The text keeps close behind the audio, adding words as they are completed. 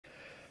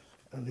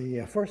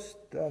The first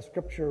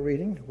scripture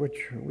reading,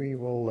 which we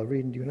will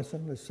read in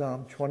unison, is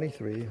Psalm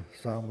 23, a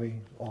psalm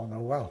we all know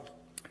well.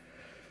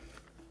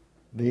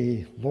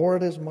 The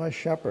Lord is my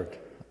shepherd,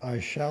 I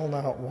shall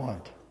not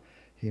want.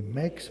 He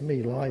makes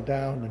me lie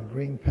down in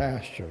green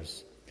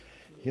pastures.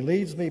 He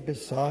leads me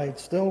beside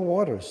still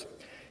waters.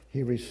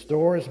 He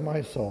restores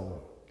my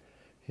soul.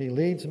 He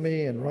leads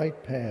me in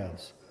right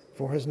paths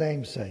for his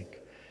name's sake.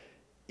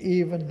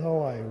 Even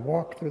though I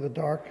walk through the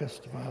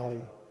darkest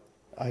valley,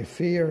 I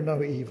fear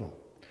no evil,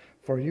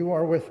 for you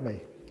are with me.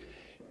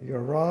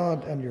 Your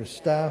rod and your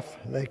staff,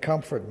 they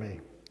comfort me.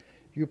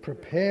 You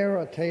prepare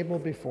a table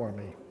before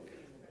me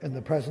in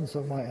the presence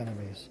of my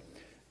enemies.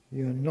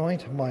 You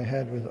anoint my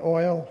head with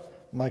oil,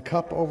 my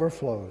cup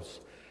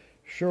overflows.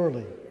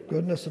 Surely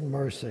goodness and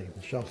mercy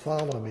shall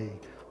follow me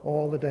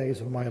all the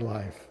days of my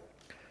life,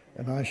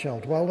 and I shall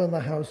dwell in the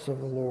house of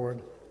the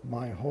Lord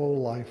my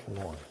whole life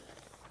long.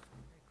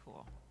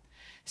 Cool.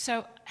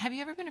 So, have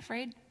you ever been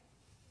afraid?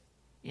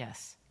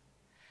 Yes.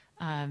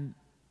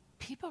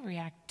 People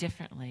react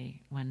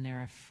differently when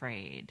they're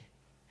afraid.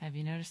 Have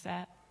you noticed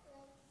that?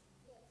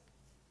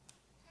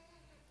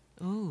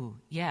 Ooh,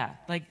 yeah.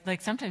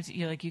 Like sometimes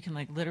you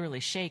can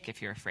literally shake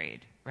if you're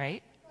afraid,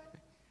 right?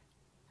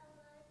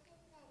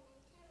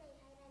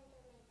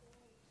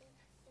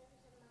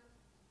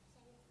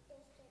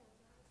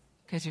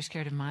 Because you're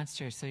scared of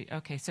monsters. So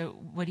okay. So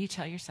what do you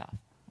tell yourself?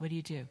 What do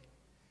you do?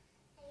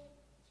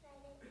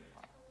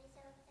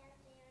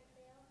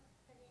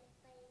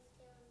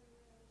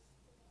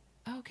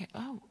 Okay.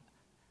 Oh,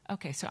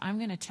 okay. So I'm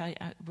going to tell you.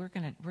 We're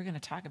going to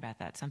talk about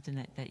that.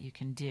 Something that you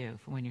can do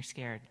for when you're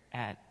scared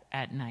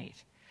at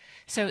night.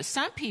 So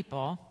some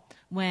people,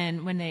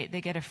 when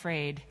they get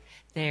afraid,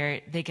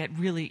 they get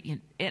really.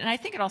 And I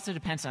think it also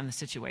depends on the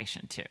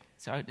situation too.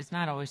 So it's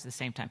not always the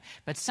same time.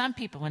 But some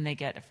people, when they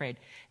get afraid,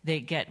 they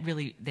get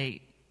really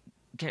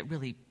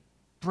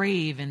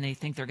brave, and they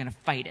think they're going to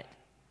fight it,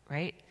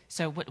 right?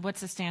 So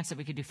what's the stance that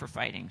we could do for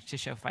fighting, to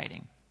show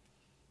fighting?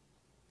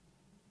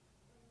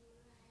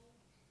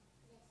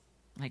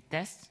 Like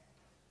this,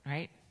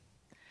 right?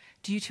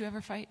 Do you two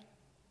ever fight?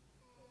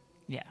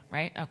 Yeah,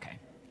 right? Okay.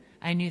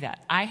 I knew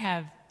that. I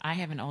have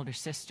an older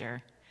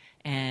sister,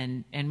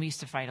 and we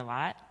used to fight a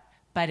lot.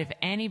 But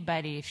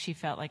if she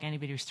felt like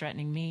anybody was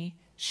threatening me,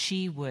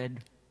 she would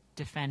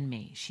defend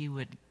me. She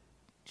would,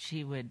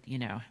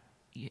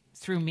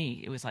 through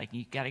me. It was like,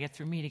 you got to get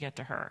through me to get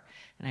to her.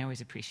 And I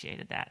always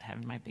appreciated that,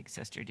 having my big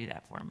sister do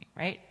that for me,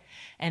 right?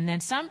 And then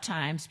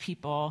sometimes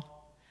people,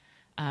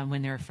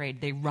 when they're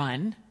afraid, they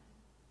run,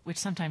 which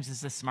sometimes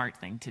is the smart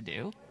thing to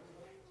do.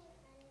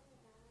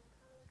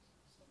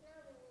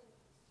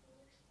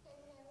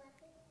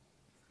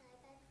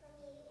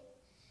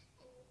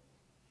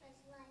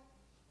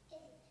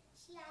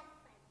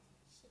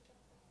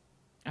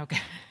 Okay.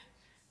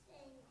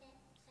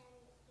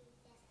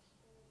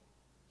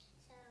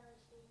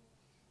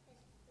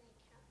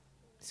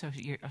 So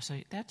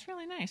that's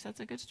really nice.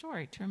 That's a good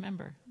story to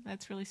remember.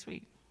 That's really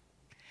sweet.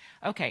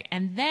 Okay,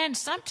 and then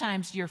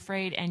sometimes you're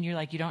afraid and you're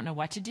like, you don't know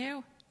what to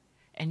do,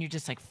 and you're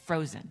just like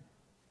frozen.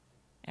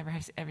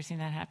 Ever seen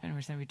that happen?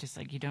 Where somebody just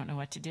like, you don't know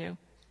what to do?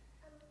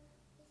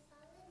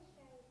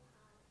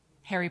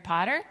 Harry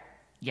Potter?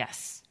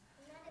 Yes.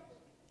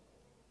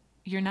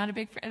 You're not a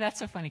big fan? That's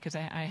so funny, because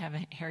I have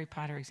a Harry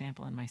Potter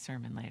example in my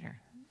sermon later.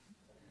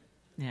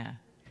 Yeah.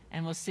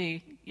 And we'll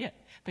see. Yeah.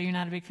 But you're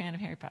not a big fan of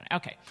Harry Potter.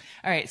 Okay.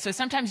 All right. So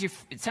sometimes you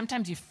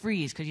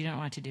freeze because you don't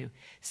know what to do.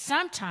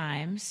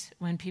 Sometimes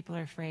when people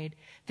are afraid,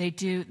 they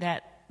do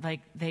that, like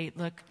they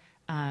look,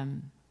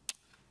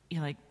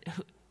 like,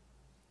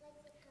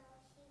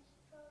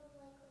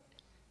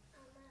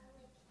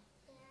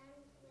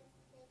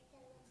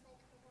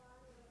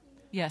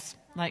 yes,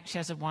 like she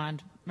has a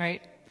wand,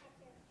 right?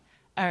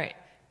 All right.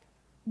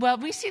 Well,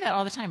 we see that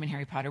all the time in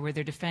Harry Potter, where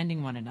they're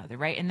defending one another,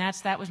 right? And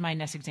that was my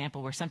next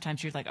example, where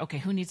sometimes you're like, okay,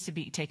 who needs to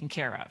be taken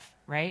care of,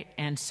 right?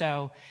 And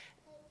so,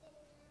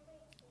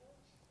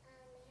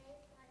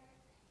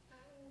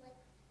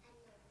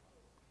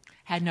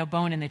 had no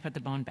bone, and they put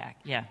the bone back.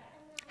 Yeah.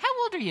 How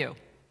old are you? 7.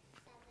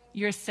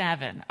 You're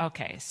 7.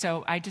 Okay.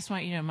 So I just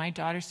want you to know, my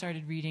daughter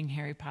started reading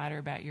Harry Potter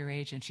about your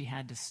age, and she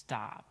had to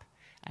stop.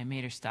 I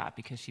made her stop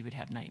because she would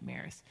have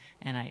nightmares.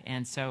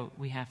 And so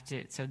we have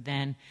to, so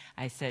then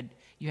I said,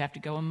 you have to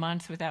go a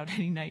month without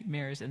any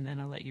nightmares, and then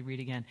I'll let you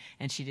read again.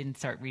 And she didn't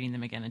start reading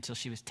them again until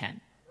she was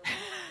 10.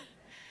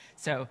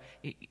 So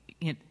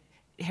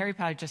Harry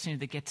Potter just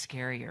they get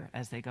scarier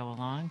as they go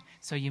along.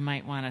 So you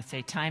might want to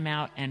say time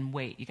out and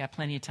wait. You got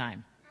plenty of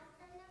time.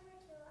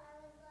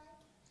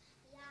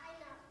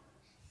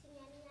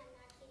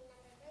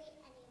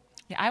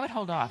 Yeah, I would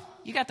hold off.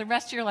 You got the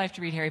rest of your life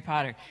to read Harry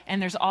Potter.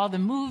 And there's all the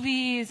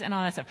movies and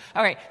all that stuff.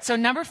 All right, so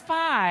number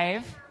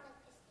 5,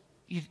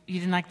 you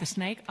didn't like the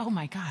snake? Oh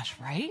my gosh,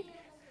 right?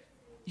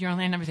 You're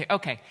only on number 3.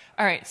 Okay,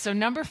 all right, so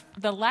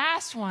the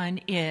last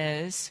one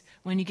is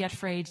when you're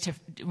afraid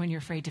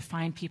to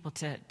find people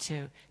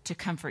to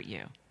comfort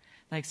you.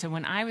 Like, so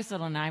when I was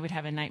little and I would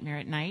have a nightmare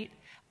at night,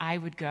 I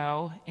would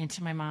go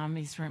into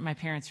my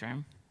parents'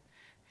 room,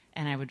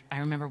 And I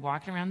remember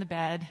walking around the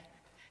bed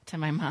to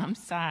my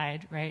mom's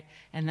side, right?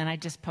 And then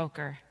I'd just poke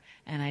her,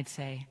 and I'd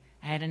say,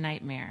 I had a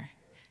nightmare.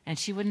 And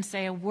she wouldn't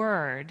say a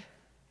word.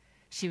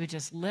 She would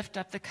just lift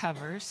up the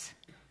covers,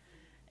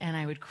 and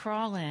I would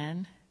crawl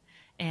in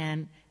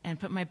and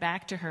put my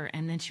back to her,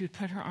 and then she would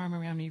put her arm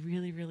around me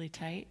really, really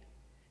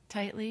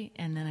tightly,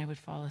 and then I would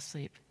fall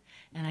asleep.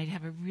 And I'd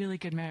have a really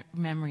good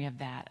memory of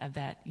that,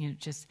 and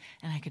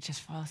I could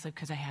just fall asleep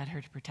because I had her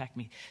to protect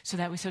me. So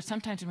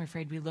sometimes when we're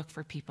afraid, we look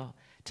for people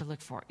to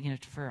look for,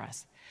 for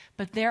us.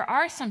 But there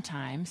are some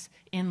times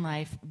in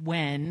life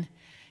when,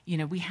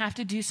 we have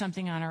to do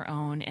something on our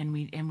own, and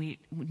we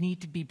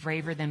need to be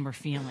braver than we're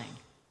feeling,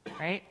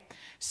 right?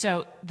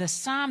 So the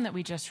Psalm that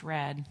we just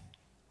read,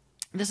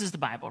 this is the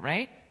Bible,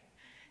 right?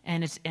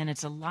 And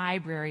it's a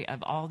library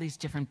of all these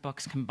different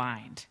books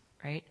combined,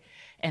 right?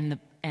 And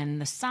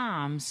the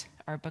Psalms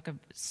are a book of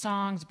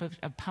songs, a book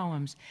of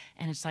poems,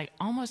 and it's like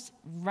almost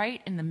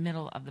right in the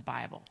middle of the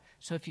Bible.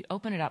 So if you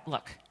open it up,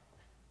 look.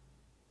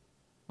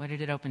 What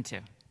did it open to?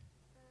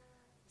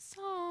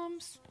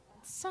 Psalms.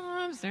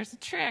 There's a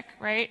trick,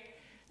 right?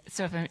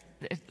 So if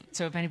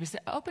anybody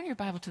says, open your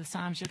Bible to the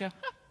Psalms, you'll go,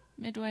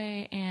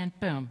 midway, and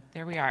boom,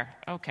 there we are.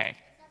 Okay.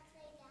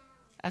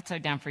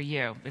 Upside down for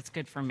you. It's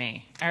good for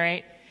me. All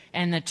right?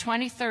 And the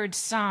 23rd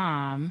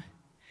Psalm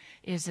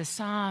is a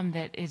psalm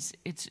that it's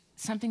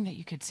something that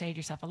you could say to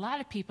yourself. A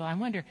lot of people, I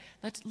wonder,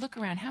 let's look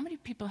around. How many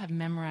people have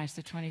memorized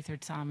the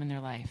 23rd Psalm in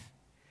their life?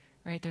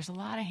 Right? There's a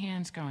lot of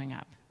hands going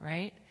up,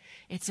 right?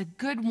 It's a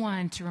good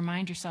one to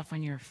remind yourself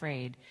when you're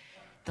afraid.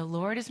 The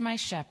Lord is my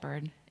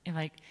shepherd. And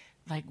like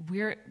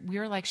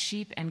we're like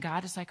sheep, and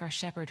God is like our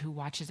shepherd who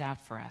watches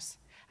out for us.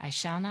 I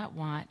shall not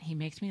want. He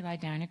makes me lie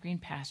down in green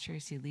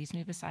pastures. He leads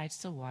me beside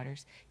still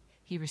waters.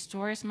 He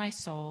restores my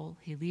soul.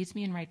 He leads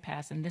me in right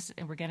paths. And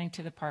we're getting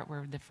to the part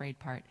where the afraid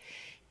part.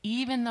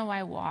 Even though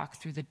I walk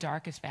through the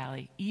darkest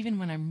valley, even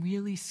when I'm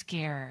really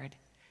scared,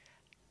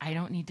 I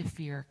don't need to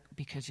fear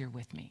because you're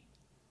with me.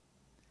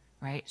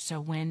 Right?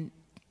 So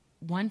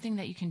one thing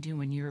that you can do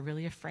when you're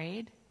really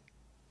afraid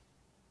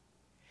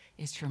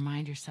is to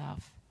remind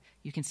yourself,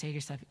 you can say to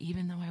yourself,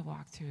 even though I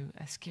walk through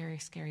a scary,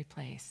 scary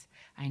place,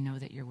 I know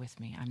that you're with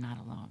me. I'm not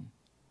alone.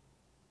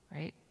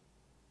 Right?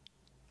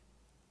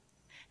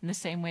 In the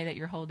same way that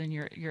you're holding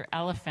your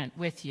elephant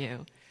with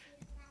you.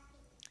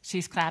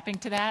 She's clapping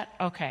to that?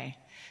 Okay.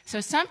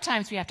 So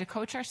sometimes we have to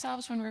coach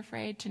ourselves when we're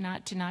afraid to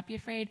not be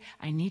afraid.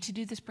 I need to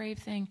do this brave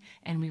thing,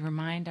 and we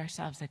remind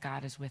ourselves that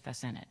God is with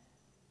us in it.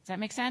 Does that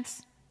make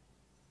sense?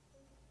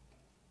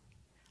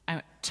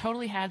 I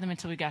totally had them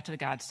until we got to the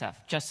God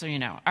stuff, just so you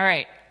know. All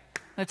right.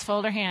 Let's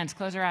fold our hands,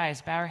 close our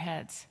eyes, bow our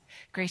heads.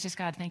 Gracious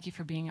God, thank you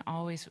for being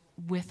always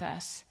with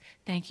us.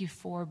 Thank you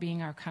for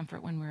being our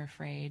comfort when we're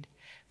afraid.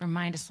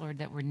 Remind us, Lord,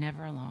 that we're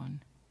never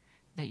alone,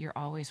 that you're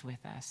always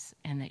with us,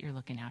 and that you're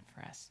looking out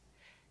for us.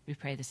 We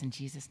pray this in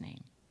Jesus'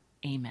 name.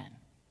 Amen.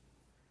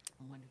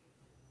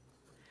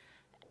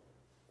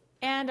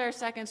 And our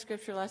second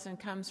scripture lesson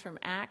comes from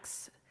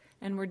Acts,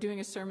 and we're doing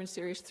a sermon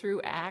series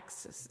through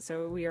Acts,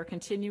 so we are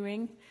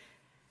continuing.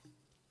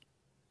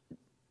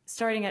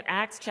 Starting at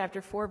Acts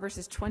chapter 4,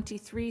 verses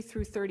 23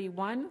 through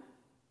 31.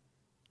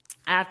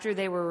 After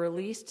they were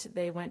released,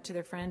 they went to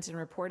their friends and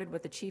reported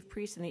what the chief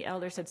priests and the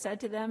elders had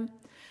said to them.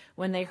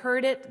 When they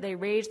heard it, they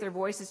raised their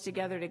voices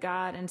together to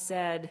God and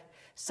said,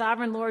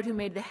 Sovereign Lord, who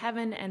made the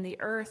heaven and the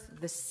earth,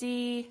 the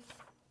sea,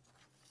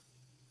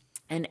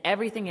 and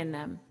everything in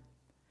them.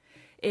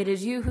 It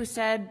is you who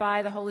said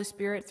by the Holy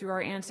Spirit through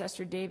our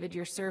ancestor David,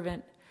 your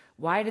servant,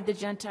 why did the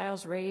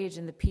Gentiles rage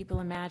and the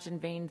people imagine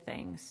vain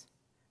things?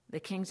 The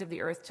kings of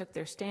the earth took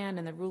their stand,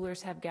 and the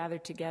rulers have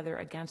gathered together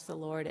against the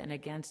Lord and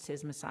against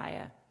his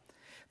Messiah.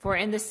 For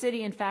in the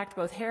city, in fact,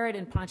 both Herod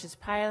and Pontius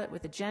Pilate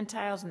with the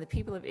Gentiles and the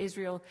people of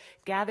Israel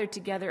gathered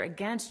together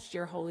against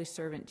your holy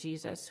servant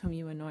Jesus, whom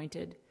you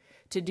anointed,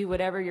 to do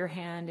whatever your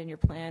hand and your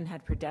plan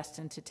had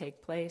predestined to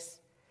take place.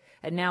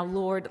 And now,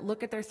 Lord,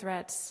 look at their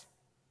threats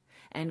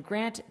and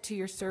grant to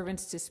your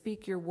servants to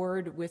speak your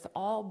word with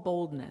all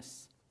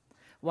boldness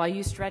while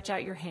you stretch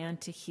out your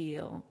hand to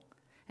heal.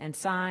 And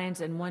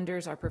signs and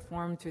wonders are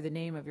performed through the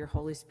name of your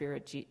Holy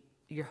Spirit,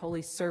 your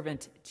holy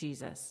servant,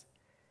 Jesus.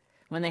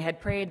 When they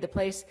had prayed, the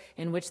place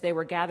in which they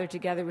were gathered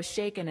together was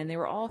shaken, and they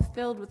were all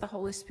filled with the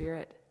Holy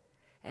Spirit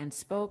and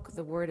spoke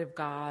the word of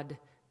God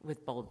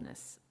with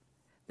boldness.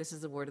 This is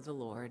the word of the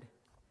Lord.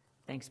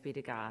 Thanks be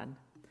to God.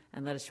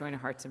 And let us join our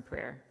hearts in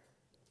prayer.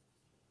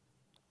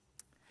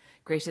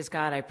 Gracious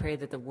God, I pray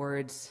that the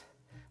words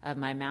of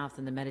my mouth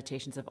and the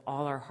meditations of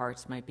all our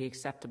hearts might be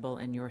acceptable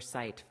in your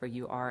sight, for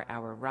you are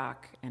our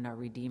rock and our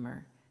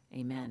redeemer.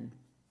 Amen.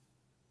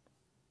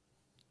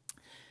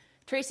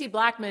 Tracy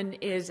Blackman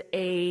is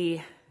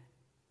a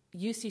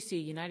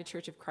UCC, United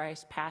Church of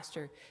Christ,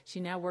 pastor. She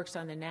now works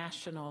on the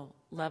national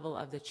level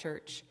of the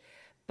church.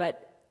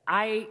 But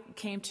I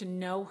came to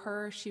know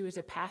her. She was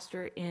a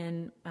pastor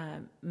in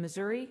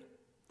Missouri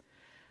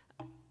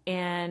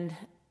and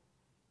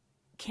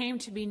came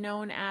to be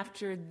known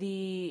after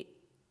the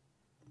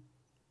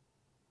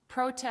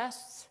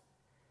protests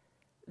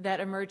that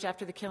emerged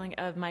after the killing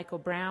of Michael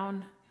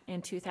Brown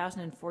in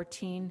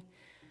 2014.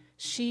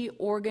 She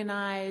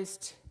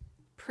organized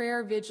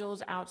prayer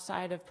vigils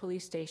outside of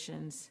police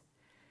stations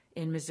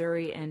in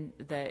Missouri, and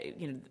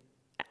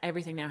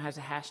everything now has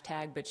a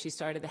hashtag, but she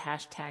started the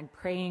hashtag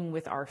Praying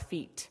with Our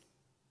Feet.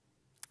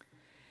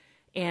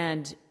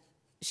 And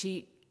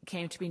she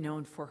came to be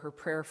known for her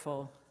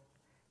prayerful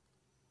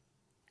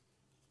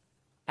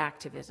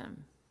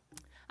activism.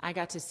 I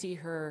got to see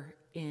her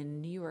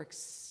in New York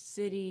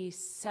City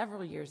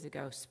several years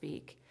ago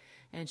speak,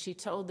 and she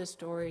told the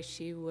story.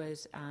 She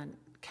was on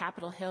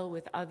Capitol Hill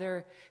with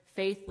other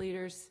faith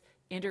leaders,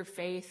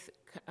 interfaith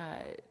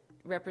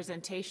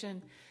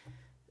representation,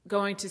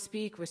 going to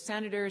speak with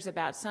senators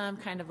about some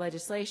kind of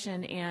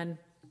legislation. And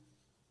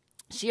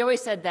she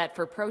always said that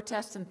for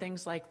protests and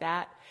things like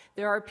that,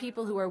 there are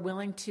people who are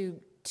willing to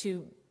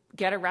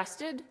get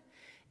arrested.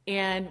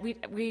 And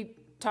we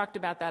talked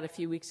about that a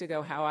few weeks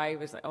ago, how I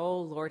was like,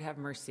 oh, Lord, have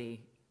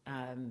mercy.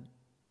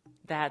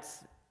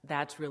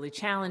 That's really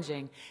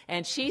challenging.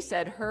 And she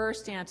said her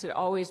stance had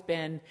always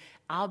been,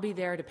 I'll be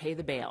there to pay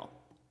the bail.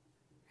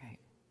 Right?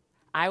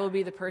 I will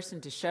be the person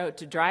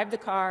to drive the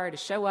car, to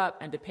show up,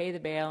 and to pay the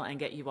bail and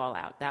get you all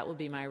out. That will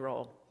be my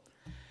role.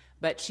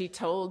 But she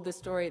told the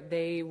story.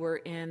 They were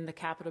in the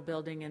Capitol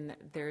building, and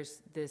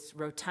there's this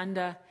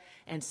rotunda,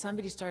 and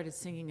somebody started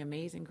singing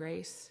Amazing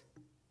Grace,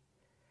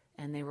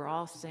 and they were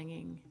all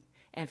singing.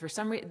 And for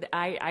some reason,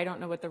 I don't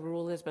know what the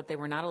rule is, but they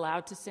were not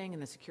allowed to sing,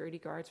 and the security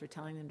guards were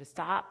telling them to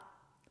stop.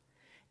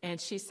 And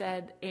she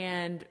said,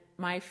 and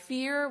my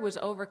fear was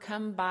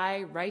overcome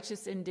by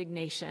righteous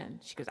indignation.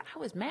 She goes, I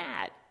was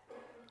mad.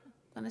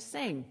 I'm going to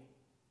sing.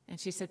 And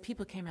she said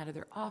people came out of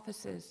their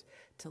offices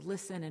to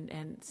listen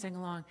and sing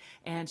along,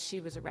 and she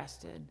was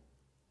arrested.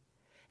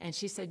 And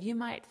she said, you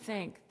might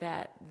think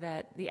that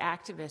the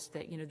activists,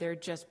 that, they're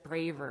just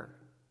braver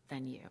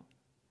than you.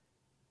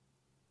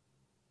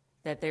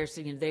 That there's,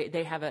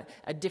 they have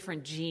a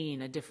different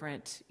gene, a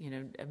different,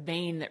 a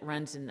vein that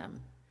runs in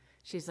them.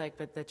 She's like,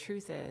 but the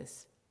truth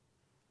is,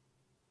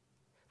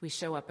 we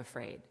show up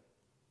afraid,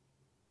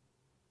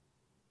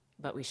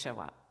 but we show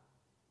up.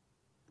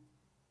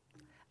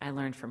 I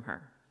learned from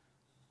her.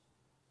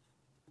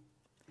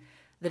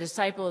 The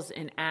disciples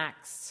in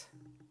Acts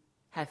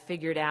have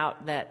figured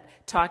out that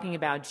talking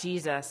about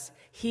Jesus,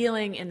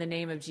 healing in the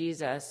name of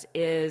Jesus,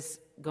 is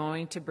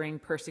going to bring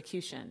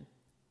persecution.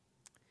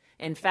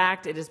 In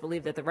fact, it is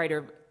believed that the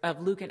writer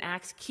of Luke and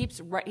Acts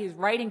he's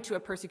writing to a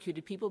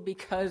persecuted people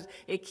because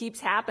it keeps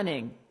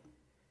happening,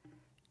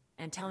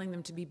 and telling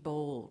them to be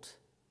bold,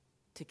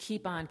 to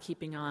keep on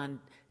keeping on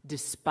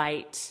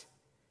despite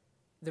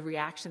the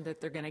reaction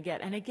that they're going to get.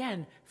 And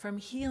again, from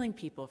healing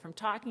people, from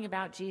talking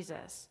about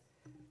Jesus.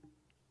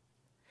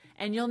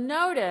 And you'll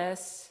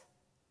notice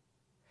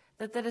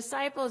that the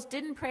disciples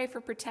didn't pray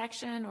for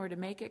protection or to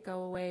make it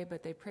go away,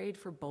 but they prayed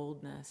for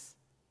boldness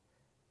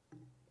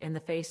in the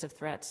face of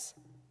threats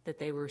that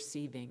they were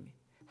receiving.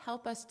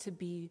 Help us to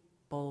be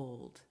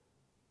bold.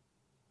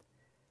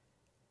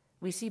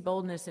 We see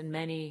boldness in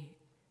many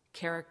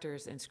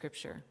characters in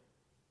Scripture.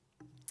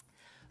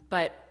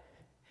 But,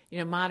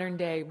 modern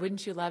day,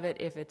 wouldn't you love it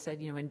if it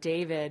said, when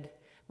David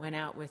went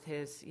out with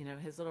his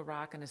little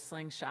rock and a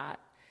slingshot,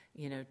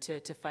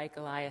 to fight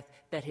Goliath,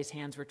 that his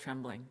hands were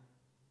trembling.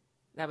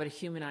 That would have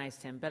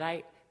humanized him.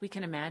 But we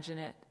can imagine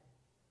it.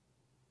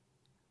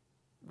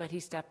 But he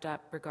stepped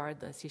up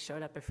regardless. He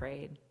showed up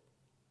afraid.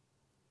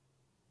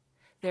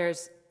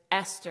 There's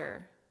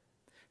Esther,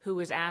 who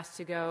was asked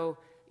to go,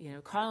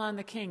 call on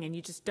the king, and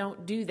you just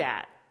don't do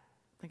that.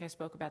 I think I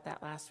spoke about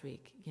that last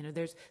week.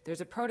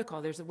 There's a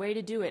protocol, there's a way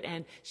to do it,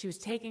 and she was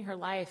taking her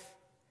life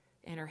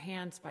in her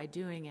hands by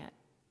doing it.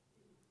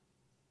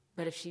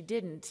 But if she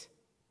didn't,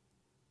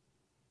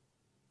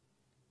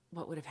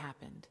 what would have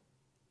happened?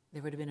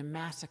 There would have been a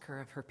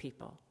massacre of her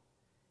people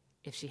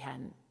if she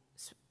hadn't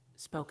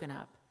spoken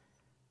up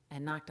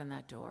and knocked on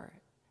that door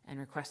and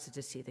requested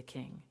to see the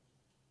king.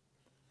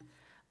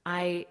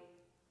 I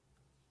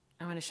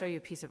want to show you a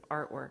piece of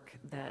artwork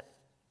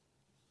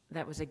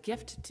that was a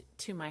gift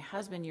to my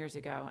husband years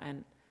ago,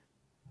 and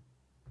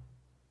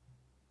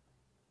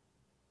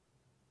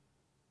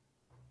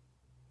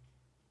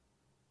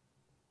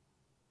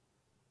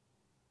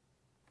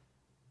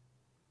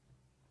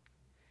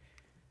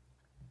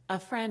a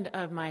friend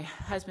of my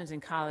husband's in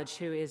college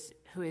who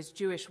is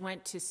Jewish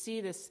went to see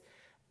this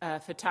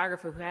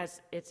photographer who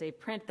has, it's a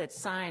print that's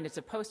signed, it's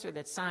a poster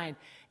that's signed,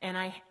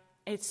 and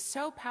it's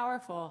so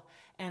powerful,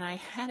 and I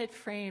had it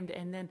framed,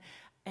 and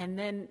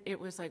then it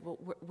was like, well,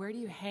 where do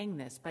you hang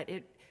this? But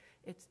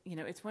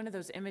it's one of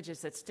those images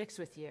that sticks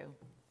with you.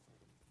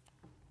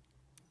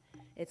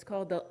 It's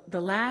called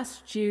the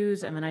Last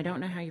Jews. I don't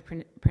know how you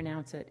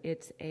pronounce it.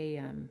 It's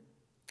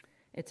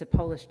a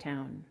Polish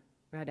town,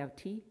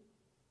 Radauty,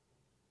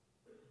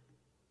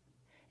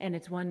 and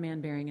it's one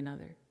man bearing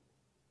another.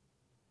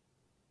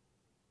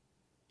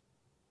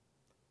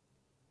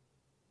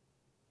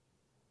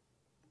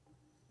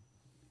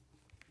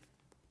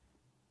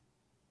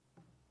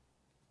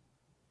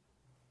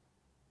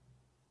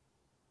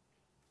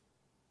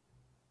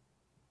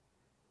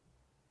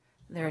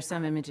 There are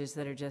some images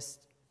that are just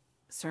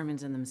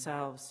sermons in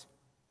themselves.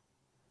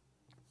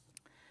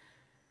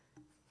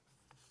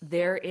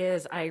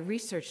 I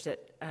researched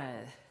it.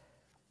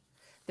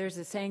 There's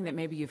a saying that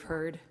maybe you've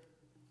heard.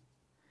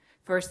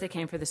 First they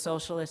came for the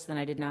socialists, then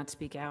I did not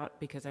speak out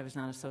because I was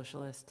not a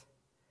socialist.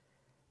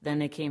 Then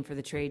they came for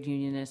the trade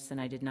unionists, and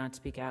I did not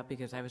speak out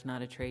because I was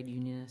not a trade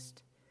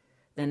unionist.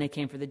 Then they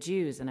came for the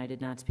Jews, and I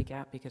did not speak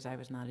out because I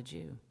was not a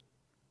Jew.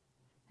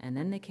 And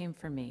then they came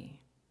for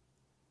me,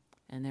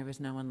 and there was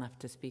no one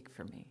left to speak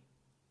for me.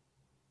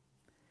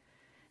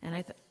 And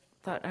I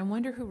thought, I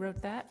wonder who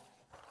wrote that.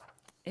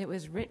 It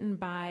was written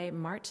by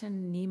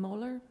Martin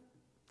Niemöller,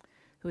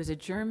 who is a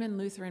German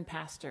Lutheran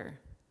pastor,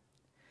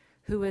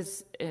 who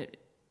was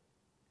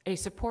a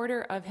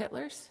supporter of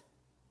Hitler's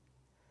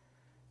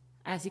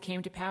as he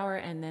came to power,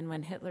 and then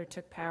when Hitler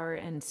took power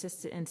and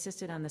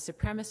insisted on the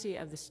supremacy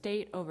of the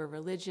state over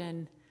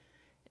religion,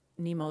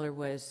 Niemöller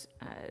was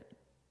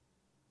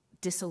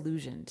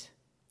disillusioned,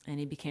 and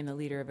he became the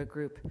leader of a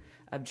group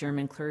of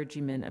German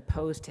clergymen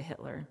opposed to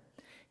Hitler.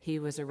 He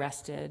was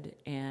arrested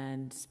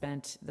and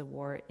spent the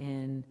war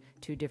in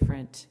 2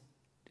 different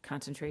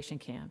concentration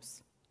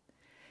camps.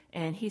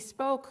 And he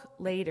spoke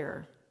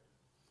later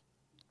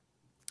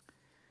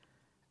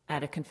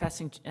at a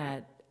confessing,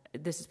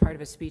 this is part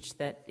of a speech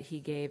that he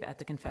gave at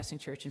the Confessing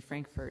Church in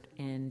Frankfurt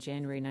in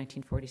January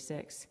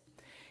 1946.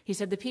 He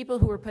said, the people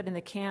who were put in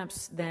the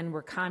camps then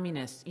were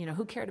communists. You know,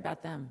 who cared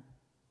about them?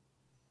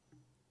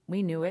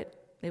 We knew it.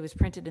 It was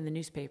printed in the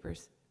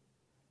newspapers.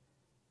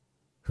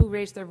 Who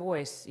raised their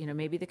voice? You know,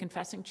 maybe the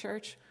Confessing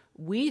Church.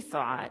 We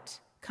thought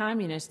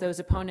communists, those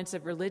opponents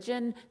of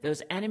religion,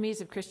 those enemies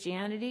of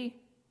Christianity,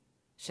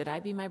 should I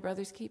be my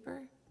brother's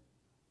keeper?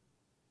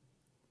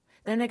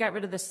 Then they got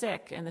rid of the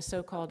sick and the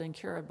so-called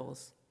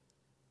incurables.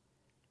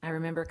 I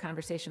remember a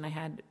conversation I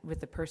had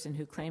with a person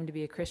who claimed to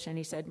be a Christian.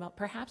 He said, well,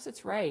 perhaps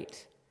it's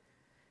right.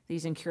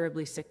 These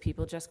incurably sick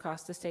people just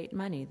cost the state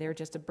money. They're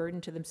just a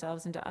burden to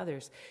themselves and to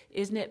others.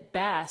 Isn't it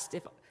best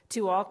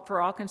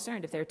for all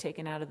concerned if they're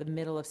taken out of the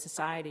middle of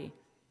society?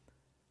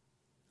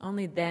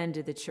 Only then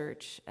did the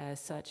church as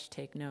such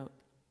take note.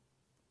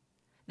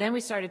 Then we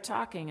started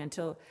talking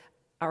until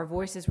our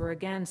voices were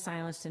again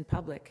silenced in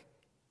public.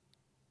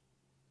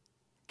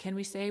 Can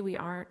we say we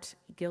aren't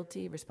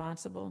guilty,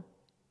 responsible?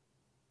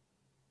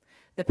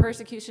 The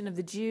persecution of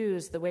the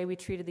Jews, the way we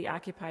treated the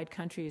occupied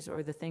countries,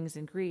 or the things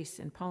in Greece,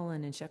 in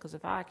Poland, in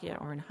Czechoslovakia,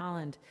 or in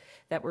Holland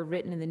that were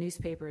written in the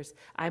newspapers,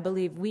 I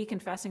believe we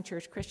Confessing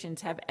Church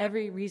Christians have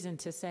every reason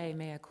to say,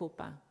 mea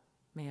culpa,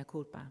 mea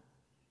culpa.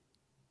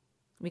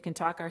 We can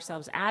talk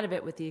ourselves out of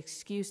it with the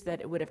excuse that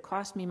it would have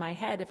cost me my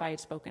head if I had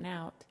spoken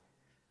out.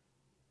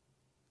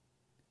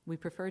 We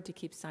preferred to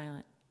keep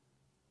silent.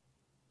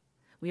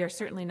 We are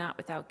certainly not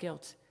without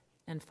guilt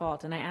and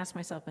fault. And I ask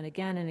myself and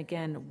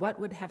again, what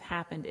would have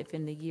happened if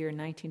in the year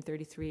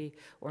 1933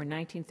 or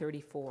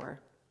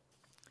 1934,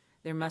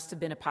 there must have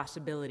been a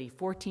possibility.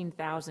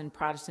 14,000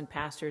 Protestant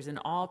pastors in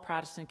all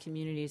Protestant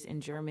communities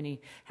in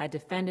Germany had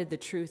defended the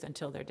truth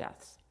until their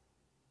deaths.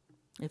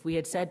 If we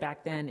had said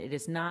back then, it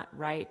is not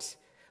right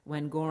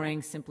when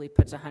Göring simply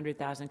puts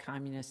 100,000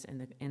 communists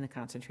in the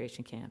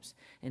concentration camps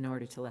in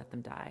order to let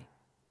them die.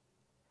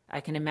 I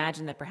can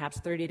imagine that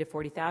perhaps 30 to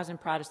 40,000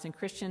 Protestant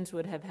Christians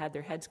would have had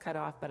their heads cut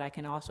off, but I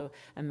can also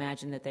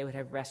imagine that they would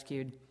have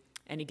rescued,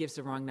 and he gives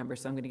the wrong number,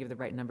 so I'm going to give the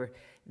right number,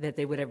 that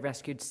they would have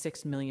rescued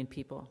 6 million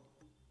people,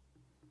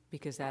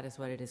 because that is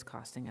what it is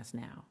costing us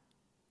now.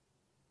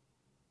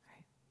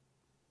 Right?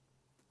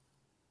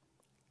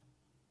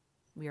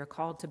 We are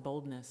called to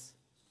boldness,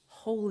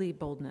 holy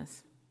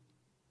boldness.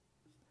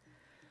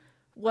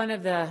 One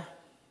of the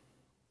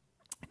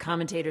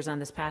commentators on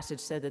this passage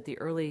said that the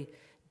early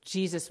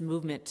Jesus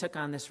movement took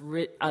on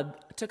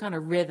a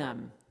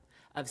rhythm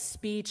of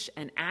speech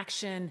and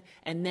action,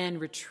 and then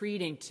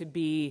retreating to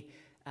be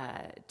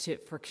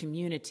for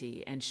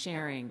community and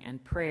sharing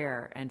and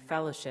prayer and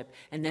fellowship,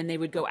 and then they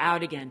would go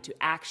out again to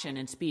action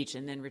and speech,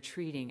 and then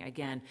retreating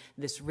again.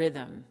 This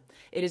rhythm.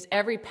 It is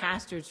every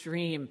pastor's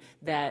dream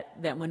that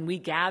when we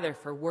gather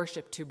for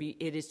worship,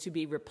 it is to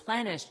be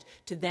replenished,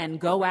 to then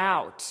go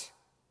out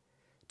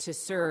to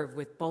serve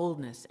with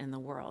boldness in the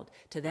world,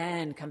 to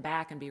then come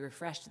back and be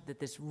refreshed, that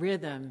this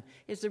rhythm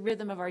is the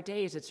rhythm of our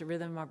days, it's the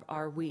rhythm of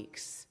our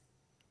weeks.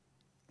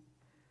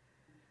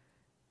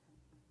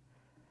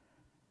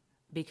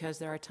 Because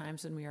there are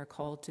times when we are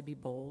called to be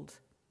bold,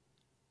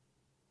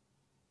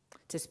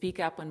 to speak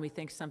up when we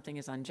think something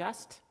is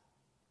unjust,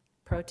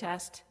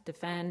 protest,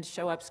 defend,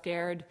 show up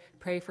scared,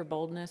 pray for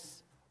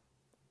boldness.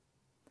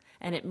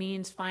 And it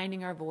means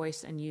finding our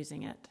voice and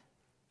using it.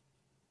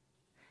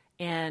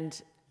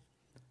 And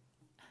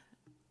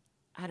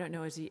I don't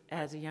know,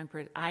 as a young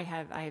person, I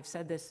have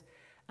said this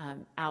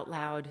out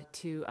loud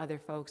to other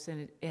folks,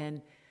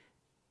 and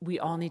we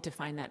all need to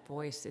find that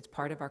voice. It's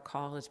part of our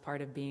call. It's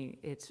part of being.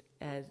 It's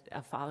as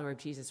a follower of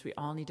Jesus. We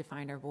all need to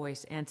find our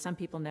voice, and some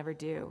people never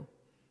do.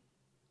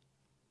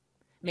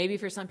 Maybe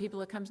for some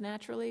people it comes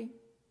naturally,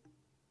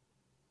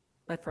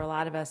 but for a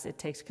lot of us, it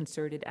takes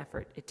concerted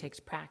effort. It takes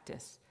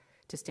practice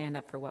to stand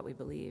up for what we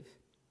believe.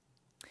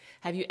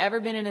 Have you ever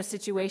been in a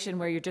situation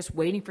where you're just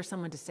waiting for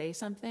someone to say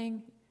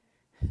something?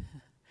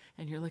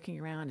 And you're looking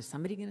around, is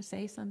somebody going to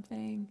say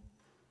something?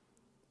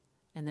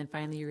 And then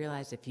finally you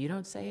realize if you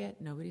don't say it,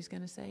 nobody's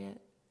going to say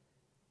it.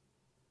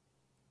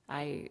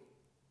 I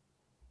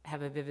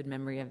have a vivid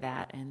memory of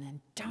that, and then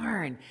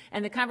darn.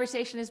 And the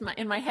conversation is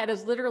in my head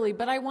is literally,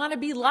 but I want to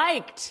be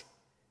liked.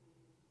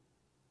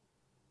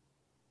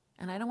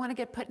 And I don't want to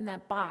get put in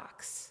that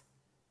box.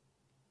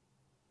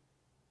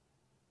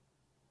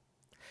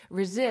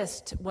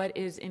 Resist what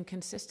is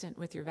inconsistent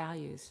with your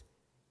values.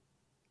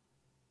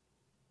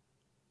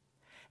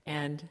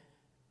 And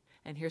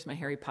here's my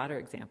Harry Potter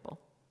example.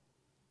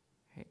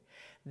 Right?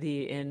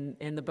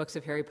 In the books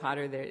of Harry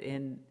Potter,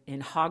 in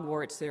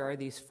Hogwarts, there are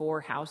these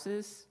 4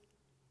 houses.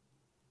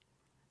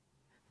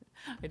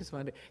 I just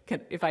wanted to,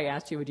 if I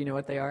asked you, would you know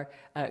what they are?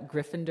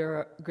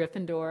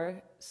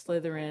 Gryffindor,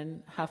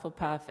 Slytherin,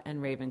 Hufflepuff, and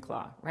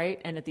Ravenclaw,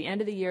 right? And at the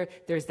end of the year,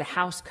 there's the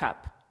House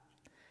Cup.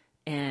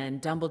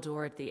 And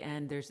Dumbledore at the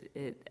end, there's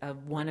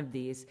one of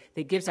these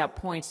that gives out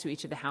points to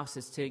each of the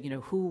houses to,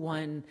 who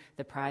won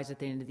the prize at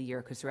the end of the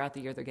year, because throughout the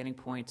year they're getting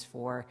points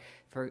for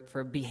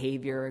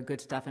behavior,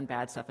 good stuff and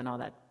bad stuff and all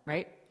that,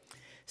 right?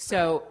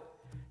 So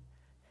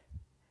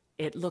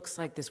it looks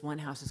like this one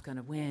house is going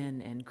to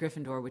win, and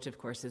Gryffindor, which of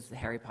course is the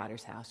Harry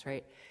Potter's house,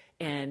 right?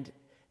 And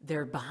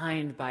they're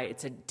behind by,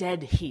 it's a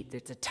dead heat,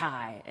 it's a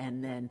tie,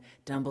 and then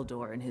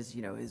Dumbledore and his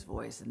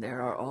voice, and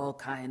there are all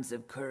kinds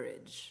of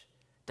courage.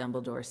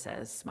 Dumbledore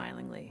says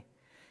smilingly,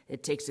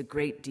 "It takes a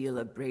great deal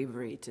of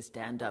bravery to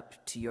stand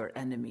up to your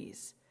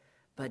enemies,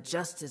 but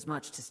just as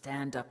much to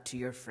stand up to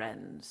your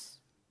friends."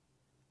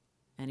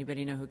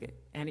 Anybody know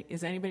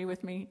is anybody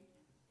with me?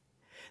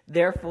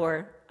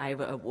 "Therefore, I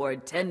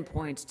award 10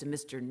 points to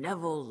Mr.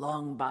 Neville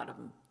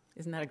Longbottom."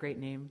 Isn't that a great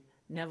name?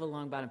 Neville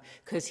Longbottom.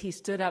 Because he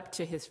stood up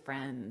to his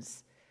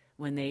friends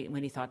when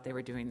he thought they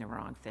were doing the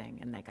wrong thing,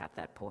 and they got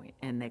that point,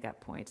 and they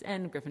got points,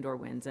 and Gryffindor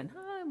wins, and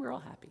we're all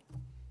happy.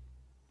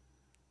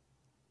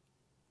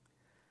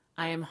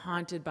 I am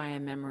haunted by a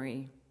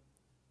memory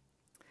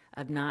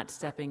of not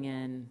stepping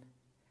in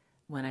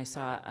when I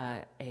saw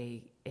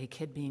a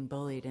kid being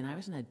bullied, and I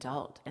was an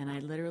adult, and I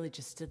literally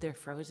just stood there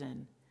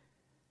frozen.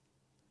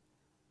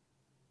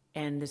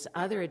 And this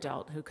other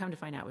adult, who come to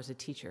find out was a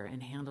teacher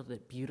and handled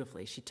it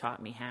beautifully, she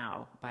taught me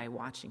how by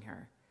watching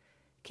her,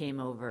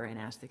 came over and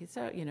asked the kid,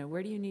 "So,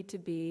 where do you need to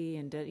be?"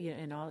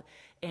 And all.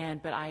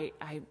 But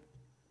I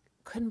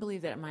couldn't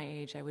believe that at my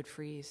age I would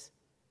freeze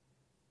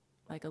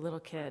like a little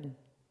kid.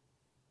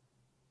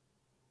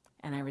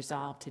 And I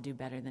resolved to do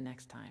better the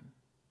next time.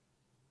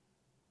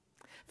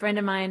 A friend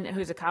of mine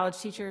who's a college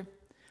teacher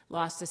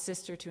lost a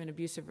sister to an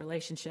abusive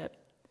relationship.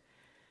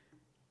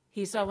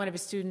 He saw one of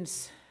his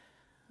students,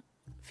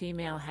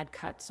 female, had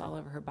cuts all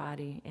over her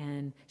body,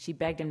 and she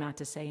begged him not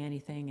to say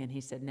anything, and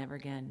he said, "Never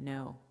again,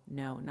 no,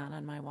 not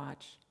on my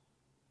watch."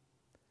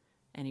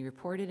 And he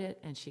reported it,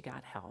 and she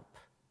got help.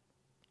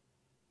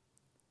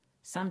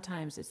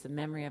 Sometimes it's the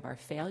memory of our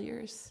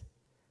failures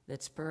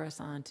that spur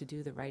us on to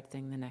do the right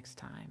thing the next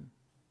time,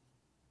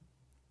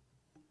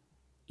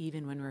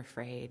 even when we're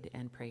afraid,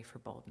 and pray for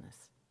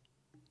boldness.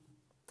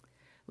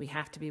 We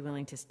have to be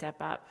willing to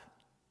step up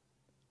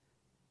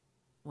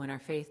when our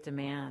faith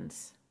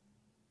demands,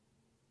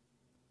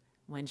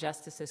 when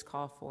justice is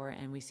called for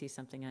and we see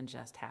something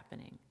unjust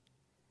happening.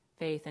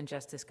 Faith and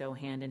justice go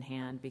hand in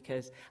hand,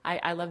 because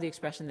I love the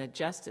expression that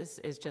justice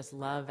is just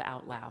love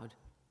out loud.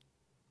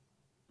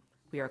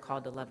 We are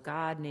called to love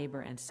God,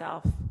 neighbor, and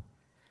self.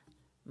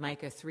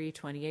 Micah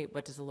 3:28,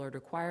 what does the Lord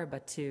require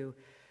but to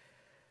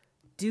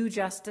do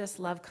justice,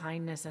 love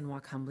kindness, and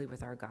walk humbly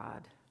with our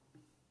God?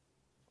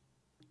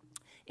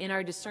 In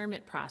our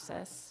discernment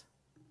process,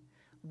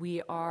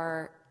 we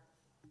are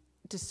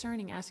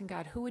discerning, asking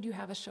God, who would you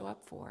have us show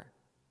up for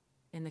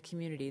in the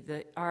community?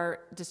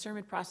 Our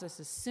discernment process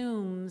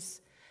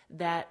assumes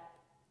that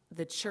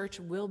the church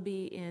will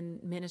be in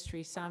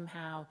ministry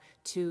somehow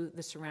to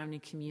the surrounding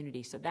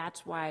community. So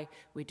that's why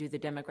we do the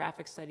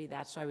demographic study.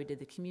 That's why we did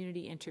the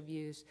community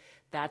interviews.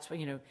 That's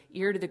why,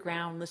 ear to the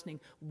ground,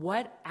 listening.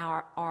 What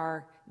are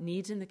our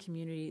needs in the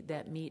community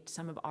that meet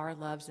some of our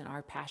loves and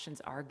our passions,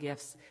 our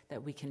gifts,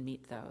 that we can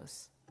meet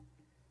those?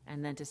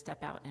 And then to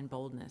step out in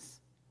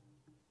boldness.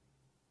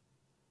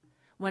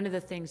 One of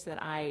the things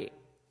that I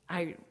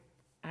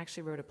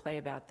actually wrote a play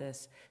about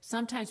this.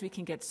 Sometimes we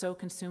can get so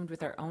consumed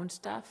with our own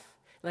stuff.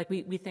 Like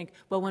we think,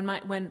 well,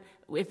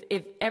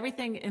 if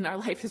everything in our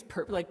life is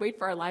perfect, like wait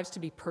for our lives to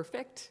be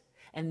perfect,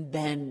 and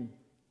when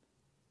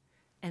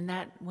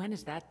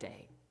is that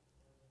day?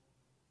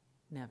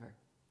 Never.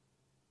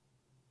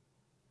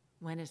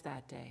 When is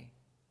that day?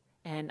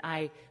 And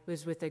I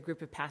was with a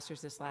group of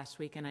pastors this last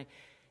week, and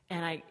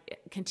I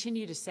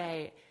continue to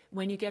say,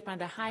 when you get by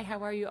the, "Hi,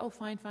 how are you?" "Oh,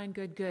 fine,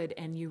 good.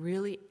 And you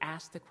really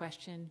ask the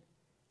question,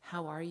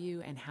 "How are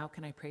you, and how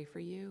can I pray for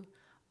you?"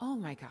 Oh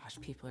my gosh,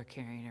 people are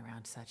carrying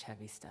around such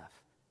heavy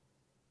stuff.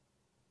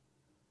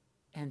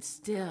 And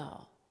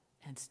still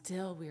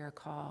we are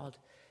called,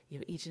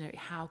 each and every,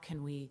 how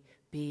can we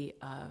be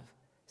of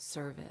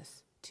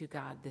service to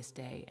God this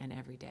day and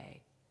every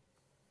day?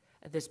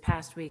 this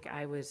past week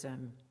I was,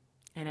 and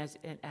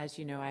as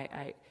you know,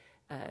 I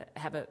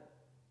have a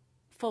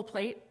full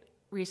plate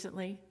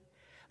recently,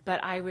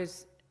 but I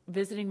was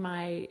visiting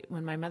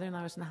when my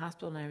mother-in-law was in the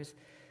hospital, and I was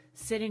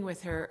sitting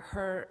with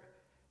her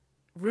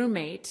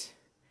roommate,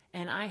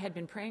 and I had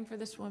been praying for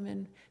this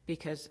woman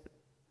because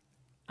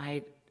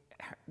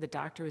the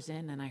doctor was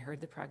in, and I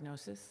heard the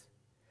prognosis.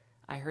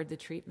 I heard the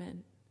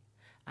treatment.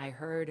 I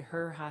heard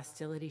her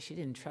hostility. She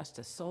didn't trust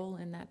a soul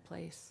in that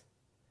place.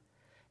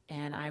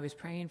 And I was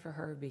praying for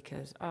her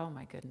because, oh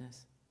my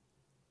goodness.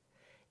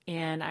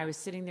 And I was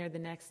sitting there the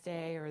next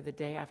day or the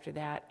day after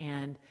that,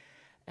 and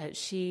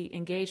she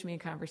engaged me in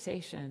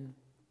conversation.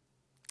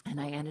 And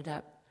I ended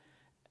up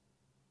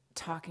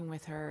talking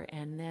with her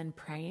and then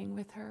praying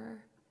with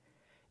her.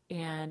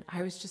 And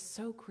I was just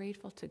so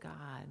grateful to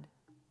God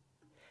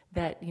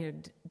that,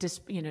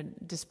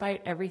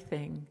 despite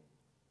everything,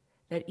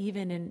 that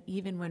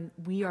even when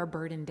we are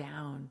burdened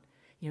down,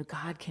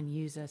 God can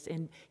use us.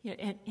 And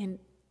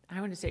I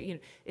want to say,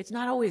 it's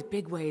not always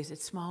big ways,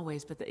 it's small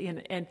ways. But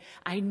and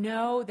I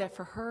know that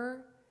for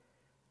her,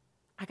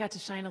 I got to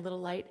shine a little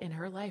light in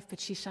her life, but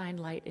she shined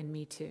light in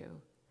me too,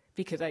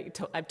 because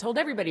I've told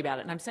everybody about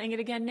it, and I'm saying it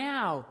again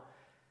now.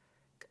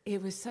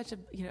 It was such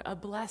a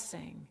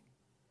blessing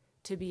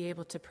to be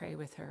able to pray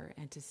with her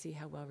and to see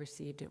how well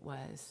received it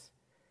was,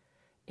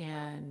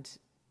 and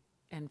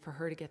for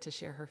her to get to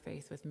share her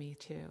faith with me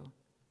too.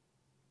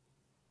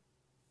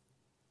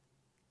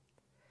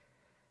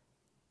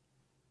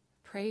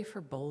 Pray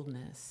for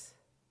boldness.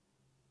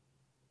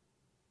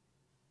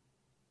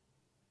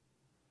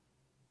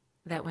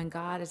 That when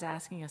God is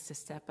asking us to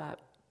step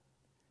up,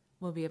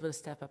 we'll be able to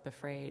step up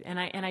afraid. And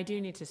I do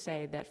need to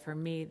say that for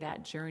me,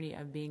 that journey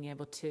of being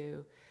able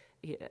to,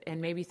 and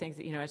maybe think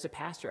that, as a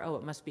pastor,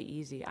 it must be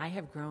easy. I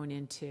have grown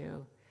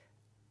into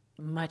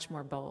much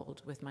more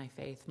bold with my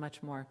faith,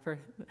 much more. For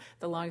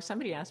the longest,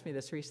 somebody asked me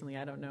this recently,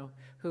 I don't know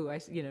who,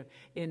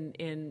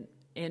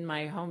 in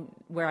my home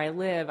where I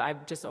live, I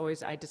just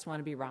want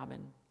to be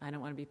Robin. I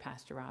don't want to be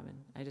Pastor Robin.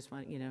 I just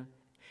want,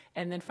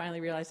 and then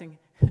finally realizing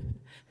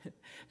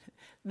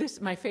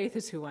my faith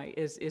is who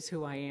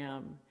I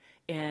am,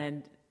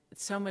 and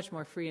so much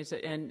more free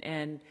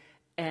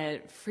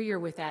and freer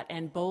with that,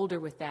 and bolder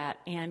with that,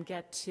 and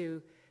get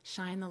to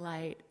shine the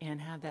light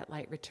and have that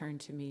light return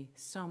to me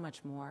so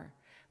much more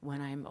when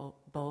I'm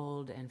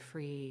bold and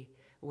free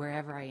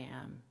wherever I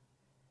am,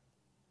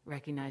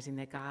 recognizing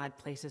that God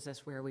places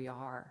us where we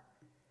are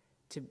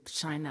to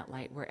shine that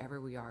light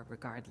wherever we are,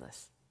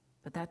 regardless.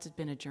 But that's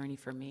been a journey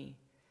for me.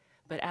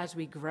 But as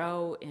we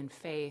grow in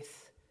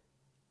faith,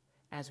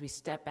 as we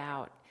step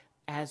out,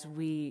 as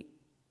we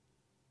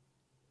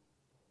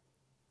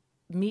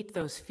meet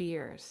those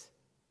fears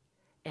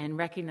and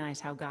recognize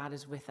how God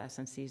is with us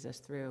and sees us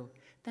through,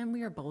 then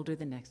we are bolder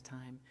the next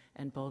time,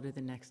 and bolder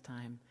the next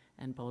time,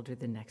 and bolder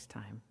the next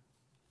time.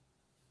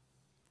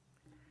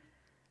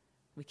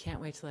 We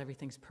can't wait till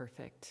everything's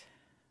perfect.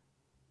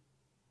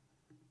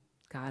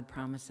 God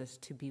promises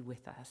to be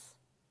with us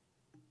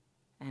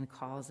and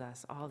calls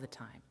us all the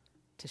time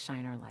to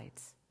shine our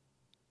lights.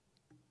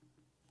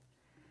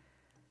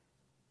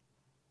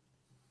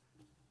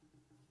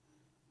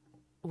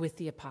 With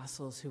the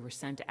apostles who were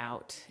sent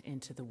out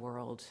into the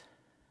world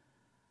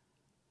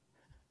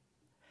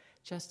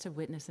just to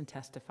witness and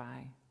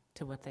testify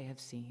to what they have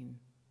seen,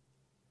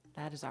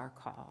 that is our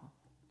call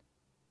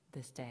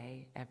this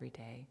day, every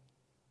day,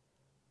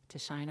 to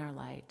shine our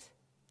light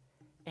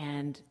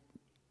and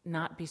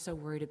not be so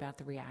worried about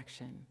the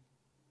reaction,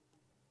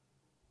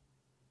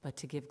 but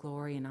to give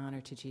glory and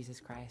honor to Jesus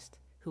Christ,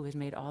 who has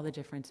made all the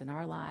difference in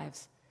our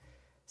lives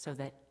so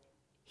that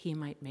he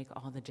might make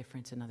all the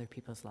difference in other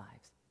people's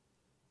lives.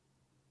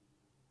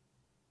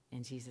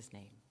 In Jesus'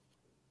 name,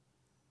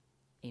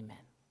 amen.